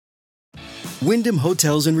Wyndham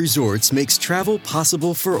Hotels and Resorts makes travel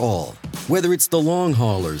possible for all. Whether it's the long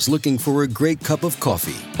haulers looking for a great cup of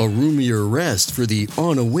coffee, a roomier rest for the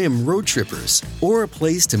on-a-whim road trippers, or a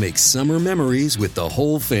place to make summer memories with the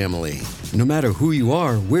whole family. No matter who you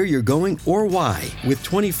are, where you're going, or why, with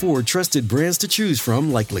 24 trusted brands to choose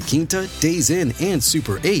from like La Quinta, Days Inn, and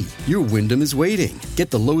Super 8, your Wyndham is waiting.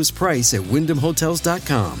 Get the lowest price at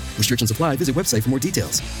WyndhamHotels.com. Restrictions apply. Visit website for more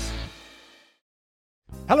details.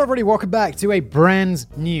 Hello everybody, welcome back to a brand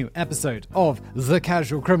new episode of The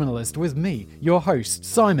Casual Criminalist with me, your host,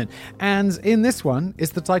 Simon. And in this one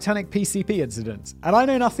is the Titanic PCP incident. And I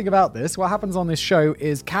know nothing about this. What happens on this show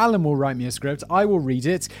is Callum will write me a script, I will read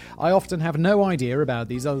it. I often have no idea about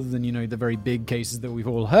these other than, the very big cases that we've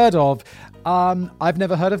all heard of. I've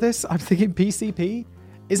never heard of this. I'm thinking PCP.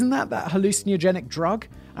 Isn't that hallucinogenic drug?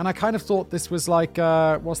 And I kind of thought this was like,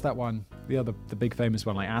 what's that one? The big famous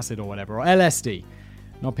one, like acid or whatever, or LSD.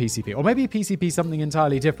 Not PCP. Or maybe PCP something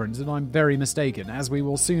entirely different, and I'm very mistaken, as we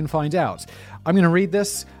will soon find out. I'm going to read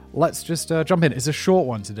this. Let's just jump in. It's a short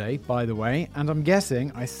one today, by the way, and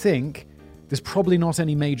I think, there's probably not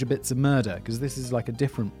any major bits of murder, because this is like a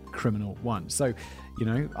different criminal one. So,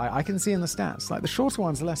 I can see in the stats, like the shorter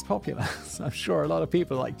ones are less popular. So I'm sure a lot of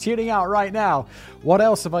people are like tuning out right now. What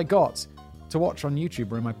else have I got to watch on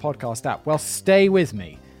YouTube or in my podcast app? Well, stay with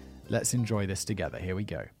me. Let's enjoy this together. Here we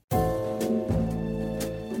go.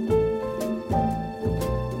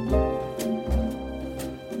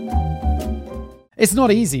 It's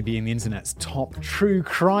not easy being the internet's top true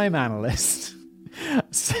crime analyst.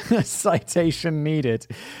 Citation needed.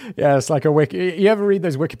 Yeah, it's like a wiki. You ever read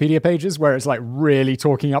those Wikipedia pages where it's like really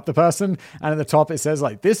talking up the person, and at the top it says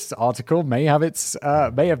like this article may have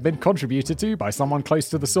been contributed to by someone close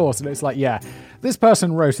to the source, and it's like, yeah, this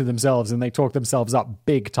person wrote it themselves and they talked themselves up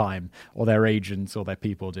big time, or their agents or their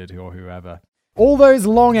people did, or whoever. All those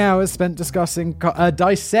long hours spent dissecting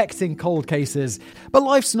cold cases. But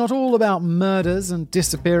life's not all about murders and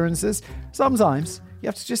disappearances. Sometimes you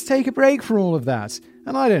have to just take a break from all of that.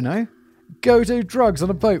 And I don't know, go do drugs on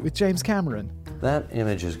a boat with James Cameron. That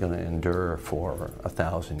image is going to endure for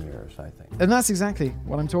 1,000 years, I think. And that's exactly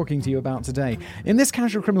what I'm talking to you about today. In this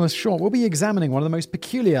Casual Criminalist short, we'll be examining one of the most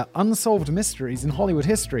peculiar, unsolved mysteries in Hollywood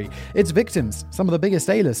history. Its victims, some of the biggest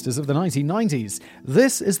A-listers of the 1990s.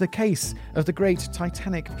 This is the case of the great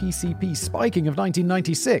Titanic PCP spiking of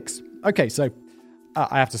 1996. Okay, so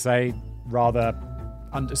I have to say, rather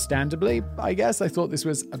understandably, I guess, I thought this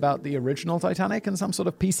was about the original Titanic and some sort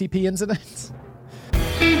of PCP incident.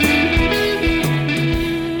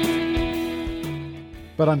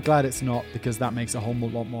 But I'm glad it's not, because that makes a whole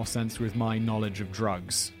lot more sense with my knowledge of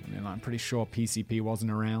drugs. I mean, I'm pretty sure PCP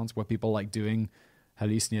wasn't around. Were people like doing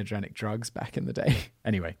hallucinogenic drugs back in the day?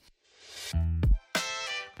 Anyway.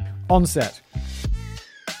 On set.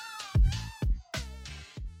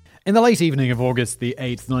 In the late evening of August the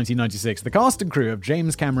 8th, 1996, the cast and crew of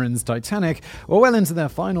James Cameron's Titanic were well into their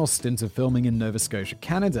final stint of filming in Nova Scotia,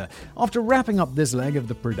 Canada. After wrapping up this leg of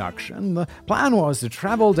the production, the plan was to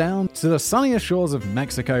travel down to the sunnier shores of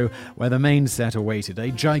Mexico, where the main set awaited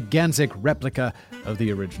a gigantic replica of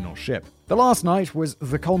the original ship. The last night was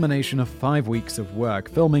the culmination of 5 weeks of work,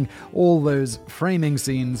 filming all those framing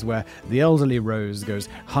scenes where the elderly Rose goes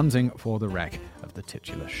hunting for the wreck of the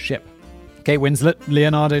titular ship. Kate Winslet,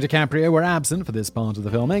 Leonardo DiCaprio were absent for this part of the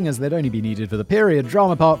filming, as they'd only be needed for the period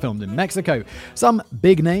drama part filmed in Mexico. Some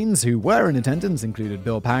big names who were in attendance included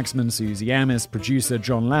Bill Paxman, Susie Amis, producer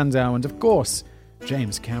John Landau, and of course,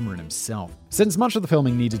 James Cameron himself. Since much of the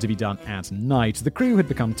filming needed to be done at night, the crew had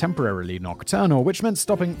become temporarily nocturnal, which meant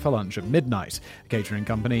stopping for lunch at midnight. The catering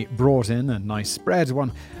company brought in a nice spread,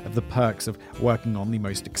 one of the perks of working on the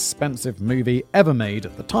most expensive movie ever made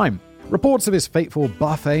at the time. Reports of his fateful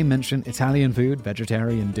buffet mention Italian food,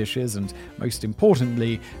 vegetarian dishes, and most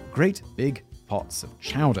importantly, great big pots of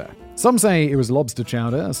chowder. Some say it was lobster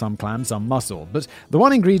chowder, some clam, some mussel, but the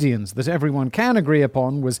one ingredient that everyone can agree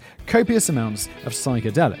upon was copious amounts of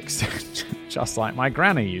psychedelics. Just like my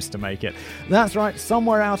granny used to make it. That's right,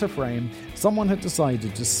 somewhere out of frame, someone had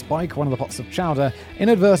decided to spike one of the pots of chowder,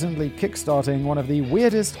 inadvertently kickstarting one of the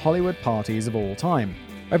weirdest Hollywood parties of all time.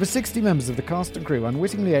 Over 60 members of the cast and crew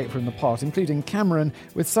unwittingly ate from the pot, including Cameron,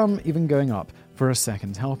 with some even going up for a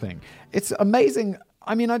second helping. It's amazing.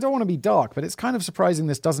 I mean, I don't want to be dark, but it's kind of surprising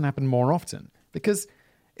this doesn't happen more often, because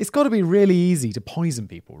it's got to be really easy to poison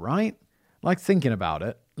people, right? Like, thinking about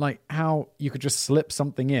it, like how you could just slip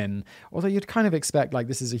something in, although you'd kind of expect, like,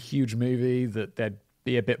 this is a huge movie, that they'd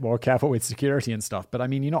be a bit more careful with security and stuff. But I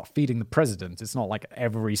mean, you're not feeding the president. It's not like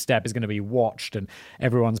every step is going to be watched and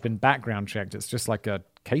everyone's been background checked. It's just like a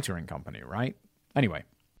catering company, right? Anyway.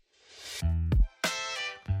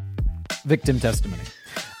 Victim testimony.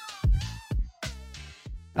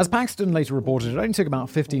 As Paxton later reported, it only took about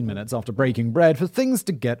 15 minutes after breaking bread for things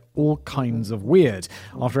to get all kinds of weird.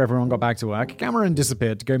 After everyone got back to work, Cameron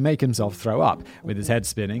disappeared to go make himself throw up. With his head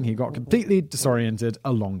spinning, he got completely disoriented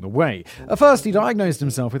along the way. At first, he diagnosed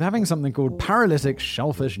himself with having something called paralytic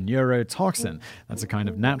shellfish neurotoxin. That's a kind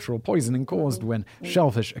of natural poisoning caused when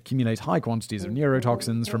shellfish accumulate high quantities of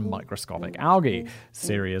neurotoxins from microscopic algae.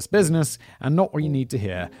 Serious business, and not what you need to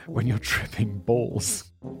hear when you're tripping balls.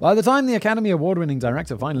 By the time the Academy Award-winning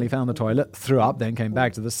director finally found the toilet, threw up, then came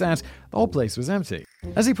back to the set, the whole place was empty.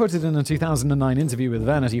 As he put it in a 2009 interview with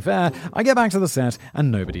Vanity Fair, I get back to the set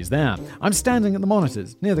and nobody's there. I'm standing at the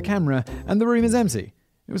monitors, near the camera, and the room is empty.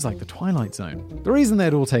 It was like the Twilight Zone. The reason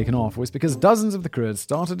they'd all taken off was because dozens of the crew had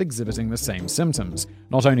started exhibiting the same symptoms.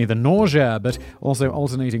 Not only the nausea, but also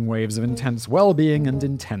alternating waves of intense well-being and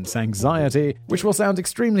intense anxiety, which will sound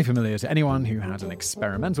extremely familiar to anyone who had an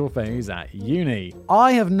experimental phase at uni.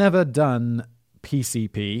 I have never done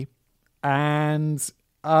PCP, and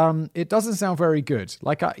it doesn't sound very good.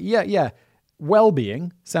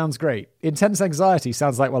 Well-being sounds great. Intense anxiety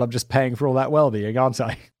sounds like, well, I'm just paying for all that well-being, aren't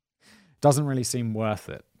I? Doesn't really seem worth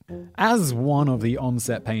it. As one of the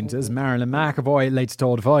on-set painters, Marilyn McAvoy, later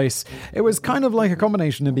told Vice, it was kind of like a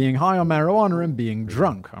combination of being high on marijuana and being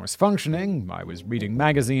drunk. I was functioning, I was reading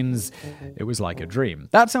magazines, it was like a dream.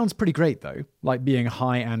 That sounds pretty great though, like being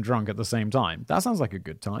high and drunk at the same time. That sounds like a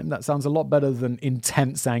good time. That sounds a lot better than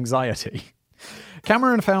intense anxiety.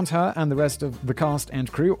 Cameron found her and the rest of the cast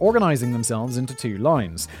and crew organizing themselves into two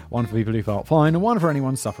lines. One for people who felt fine, and one for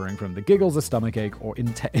anyone suffering from the giggles, a stomachache, or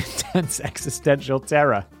intense existential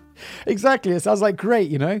terror. Exactly, it sounds like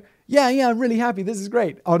great, you know? Yeah, I'm really happy, this is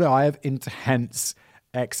great. Oh no, I have intense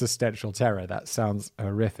existential terror. That sounds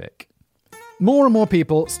horrific. More and more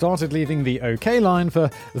people started leaving the okay line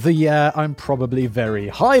for the I'm probably very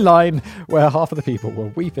high line, where half of the people were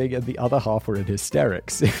weeping and the other half were in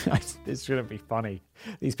hysterics. This shouldn't be funny.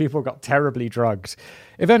 These people got terribly drugged.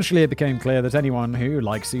 Eventually, it became clear that anyone who,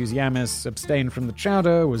 like Susie Amis, abstained from the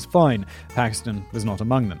chowder was fine. Paxton was not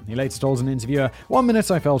among them. He later told an interviewer, "One minute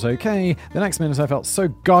I felt okay, the next minute I felt so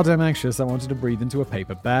goddamn anxious I wanted to breathe into a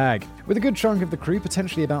paper bag." With a good chunk of the crew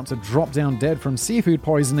potentially about to drop down dead from seafood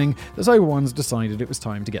poisoning, the sober ones decided it was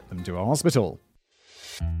time to get them to a hospital.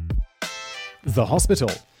 The hospital.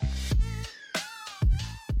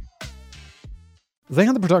 They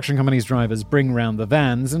had the production company's drivers bring round the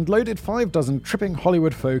vans and loaded 6 tripping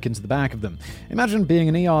Hollywood folk into the back of them. Imagine being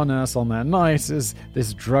an ER nurse on that night as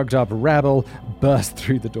this drugged-up rabble burst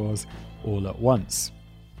through the doors all at once.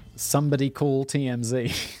 Somebody call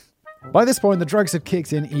TMZ. By this point, the drugs had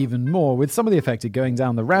kicked in even more, with some of the affected going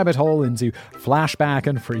down the rabbit hole into flashback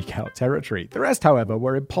and freak-out territory. The rest, however,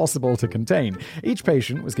 were impossible to contain. Each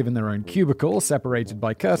patient was given their own cubicle, separated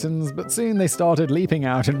by curtains, but soon they started leaping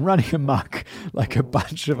out and running amok like a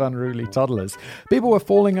bunch of unruly toddlers. People were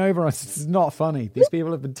falling over. It's not funny. These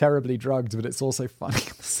people have been terribly drugged, but it's also funny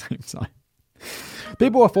at the same time.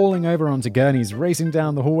 People were falling over onto gurneys, racing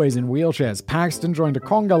down the hallways in wheelchairs. Paxton joined a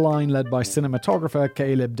conga line led by cinematographer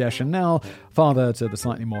Caleb Deschanel, father to the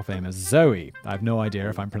slightly more famous Zoe. I have no idea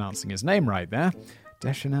if I'm pronouncing his name right there.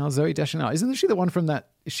 Zoe Deschanel. Isn't she the one from that?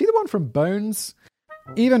 Is she the one from Bones?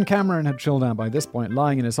 Even Cameron had chilled out by this point,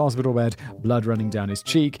 lying in his hospital bed, blood running down his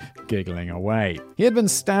cheek, giggling away. He had been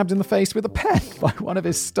stabbed in the face with a pen by one of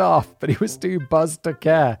his staff, but he was too buzzed to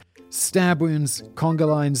care. Stab wounds, conga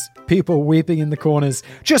lines, people weeping in the corners.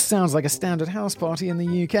 Just sounds like a standard house party in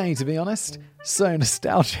the UK, to be honest. So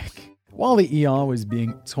nostalgic. While the ER was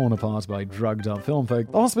being torn apart by drugged-up film folk,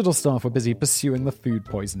 the hospital staff were busy pursuing the food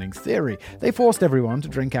poisoning theory. They forced everyone to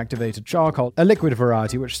drink activated charcoal, a liquid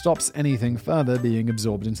variety which stops anything further being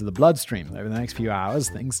absorbed into the bloodstream. Over the next few hours,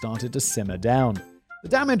 things started to simmer down. The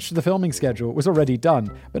damage to the filming schedule was already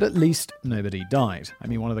done, but at least nobody died. I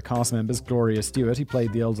mean, one of the cast members, Gloria Stewart, who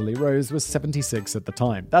played the elderly Rose, was 76 at the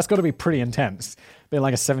time. That's got to be pretty intense, being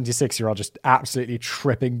like a 76-year-old just absolutely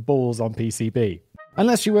tripping balls on PCP.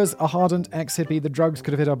 Unless she was a hardened ex-hippie, the drugs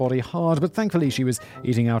could have hit her body hard, but thankfully she was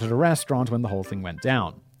eating out at a restaurant when the whole thing went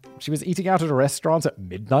down. She was eating out at a restaurant at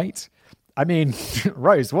midnight? I mean,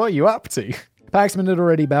 Rose, what are you up to? Paxman had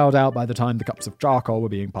already bowed out by the time the cups of charcoal were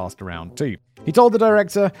being passed around too. He told the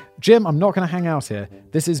director, "Jim, I'm not going to hang out here.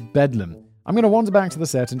 This is bedlam. I'm going to wander back to the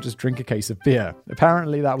set and just drink a case of beer."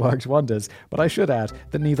 Apparently that worked wonders, but I should add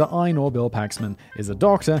that neither I nor Bill Paxman is a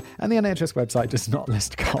doctor, and the NHS website does not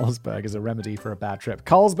list Carlsberg as a remedy for a bad trip.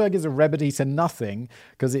 Carlsberg is a remedy to nothing,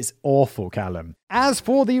 because it's awful, Callum. As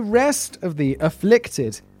for the rest of the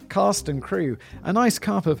afflicted cast and crew, a nice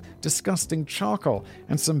cup of disgusting charcoal,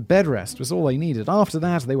 and some bed rest was all they needed. After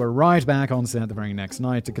that, they were right back on set the very next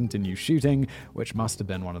night to continue shooting, which must have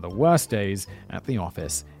been one of the worst days at the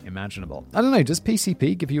office imaginable. I don't know, does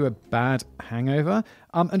PCP give you a bad hangover?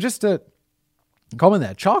 And just to comment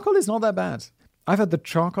there, charcoal is not that bad. I've had the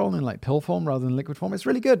charcoal in like pill form rather than liquid form. It's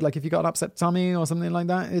really good. Like if you got an upset tummy or something like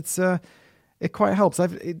that, it quite helps. I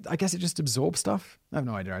guess it just absorbs stuff. I have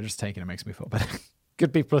no idea. I just take it. It makes me feel better.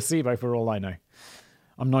 Could be placebo for all I know.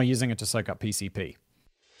 I'm not using it to soak up PCP.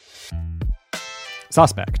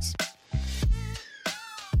 Suspects.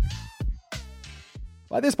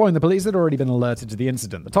 By this point, the police had already been alerted to the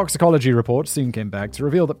incident. The toxicology report soon came back to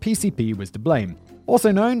reveal that PCP was to blame.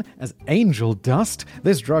 Also known as angel dust,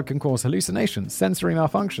 this drug can cause hallucinations, sensory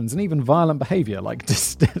malfunctions, and even violent behavior, like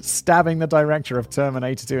stabbing the director of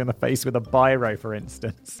Terminator 2 in the face with a biro, for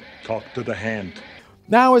instance. Talk to the hand.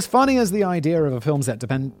 Now, as funny as the idea of a film set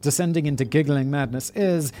descending into giggling madness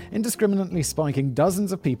is, indiscriminately spiking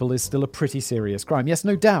dozens of people is still a pretty serious crime. Yes,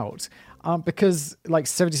 no doubt. Because, like,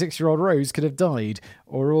 76-year-old Rose could have died,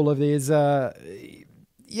 or all of these,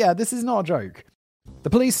 this is not a joke. The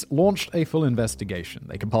police launched a full investigation.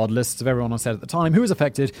 They compiled lists of everyone on set at the time, who was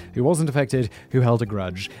affected, who wasn't affected, who held a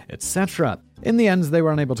grudge, etc. In the end, they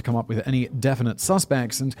were unable to come up with any definite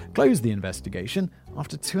suspects and closed the investigation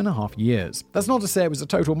after 2.5 years. That's not to say it was a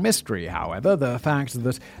total mystery, however. The fact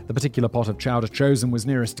that the particular pot of chowder chosen was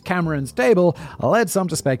nearest to Cameron's table led some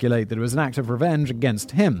to speculate that it was an act of revenge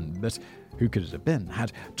against him. But who could it have been?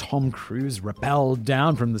 Had Tom Cruise rappelled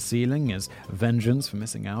down from the ceiling as vengeance for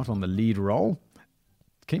missing out on the lead role?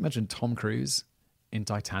 Can you imagine Tom Cruise in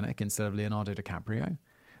Titanic instead of Leonardo DiCaprio?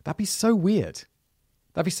 That'd be so weird.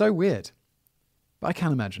 But I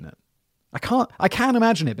can't imagine it. I can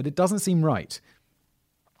imagine it, but it doesn't seem right.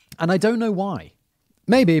 And I don't know why.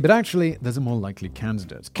 Maybe, but actually, there's a more likely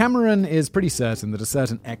candidate. Cameron is pretty certain that a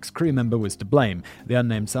certain ex-crew member was to blame. The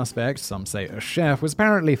unnamed suspect, some say a chef, was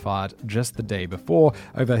apparently fired just the day before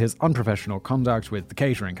over his unprofessional conduct with the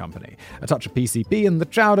catering company. A touch of PCP and the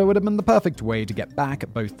chowder would have been the perfect way to get back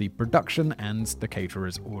at both the production and the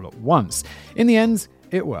caterers all at once. In the end,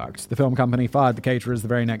 it worked. The film company fired the caterers the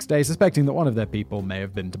very next day, suspecting that one of their people may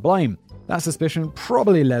have been to blame. That suspicion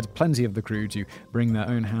probably led plenty of the crew to bring their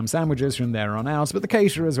own ham sandwiches from there on out, but the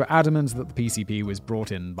caterers were adamant that the PCP was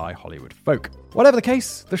brought in by Hollywood folk. Whatever the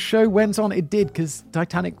case, the show went on. It did, because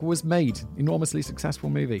Titanic was made. Enormously successful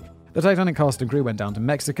movie. The Titanic cast and crew went down to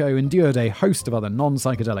Mexico, endured a host of other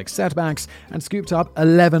non-psychedelic setbacks, and scooped up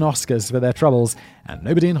 11 Oscars for their troubles, and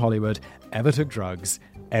nobody in Hollywood ever took drugs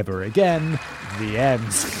ever again. The end.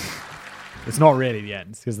 It's not really the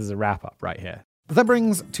end, because there's a wrap-up right here. That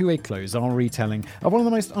brings to a close our retelling of one of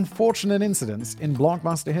the most unfortunate incidents in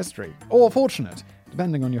blockbuster history. Or fortunate,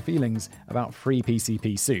 depending on your feelings about free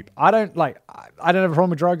PCP soup. I don't have a problem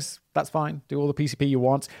with drugs. That's fine. Do all the PCP you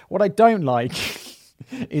want. What I don't like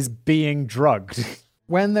is being drugged.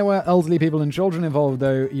 When there were elderly people and children involved,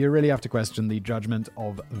 though, you really have to question the judgment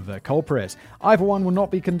of the culprit. I, for one, will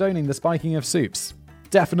not be condoning the spiking of soups.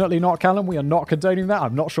 Definitely not, Callum. We are not condoning that.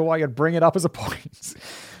 I'm not sure why you'd bring it up as a point.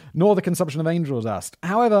 Nor the consumption of angel dust.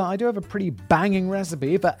 However, I do have a pretty banging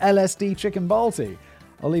recipe for LSD chicken balti.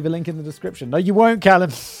 I'll leave a link in the description. No, you won't, Callum.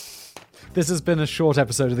 This has been a short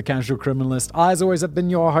episode of The Casual Criminalist. I, as always, have been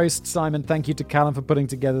your host, Simon. Thank you to Callum for putting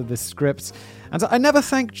together this script. And I never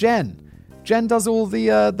thank Jen. Jen does all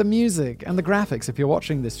the music and the graphics if you're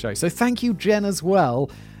watching this show. So thank you, Jen, as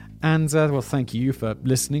well. And, thank you for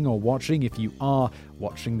listening or watching. If you are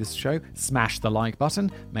watching this show, smash the like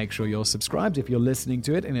button. Make sure you're subscribed if you're listening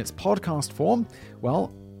to it in its podcast form.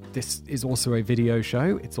 Well, this is also a video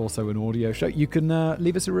show. It's also an audio show. You can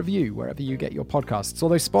leave us a review wherever you get your podcasts.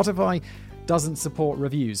 Although Spotify doesn't support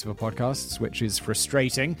reviews for podcasts, which is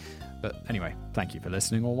frustrating. But anyway, thank you for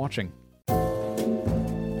listening or watching.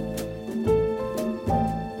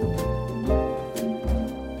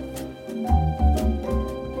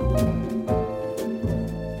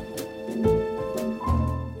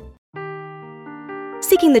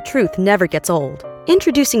 Seeking the truth never gets old.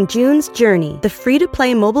 Introducing June's Journey, the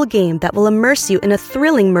free-to-play mobile game that will immerse you in a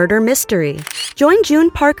thrilling murder mystery. Join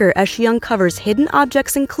June Parker as she uncovers hidden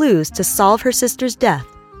objects and clues to solve her sister's death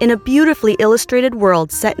in a beautifully illustrated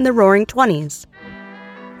world set in the Roaring '20s.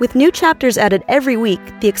 With new chapters added every week,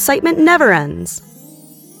 the excitement never ends.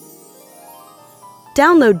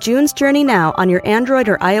 Download June's Journey now on your Android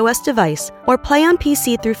or iOS device, or play on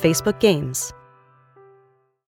PC through Facebook Games.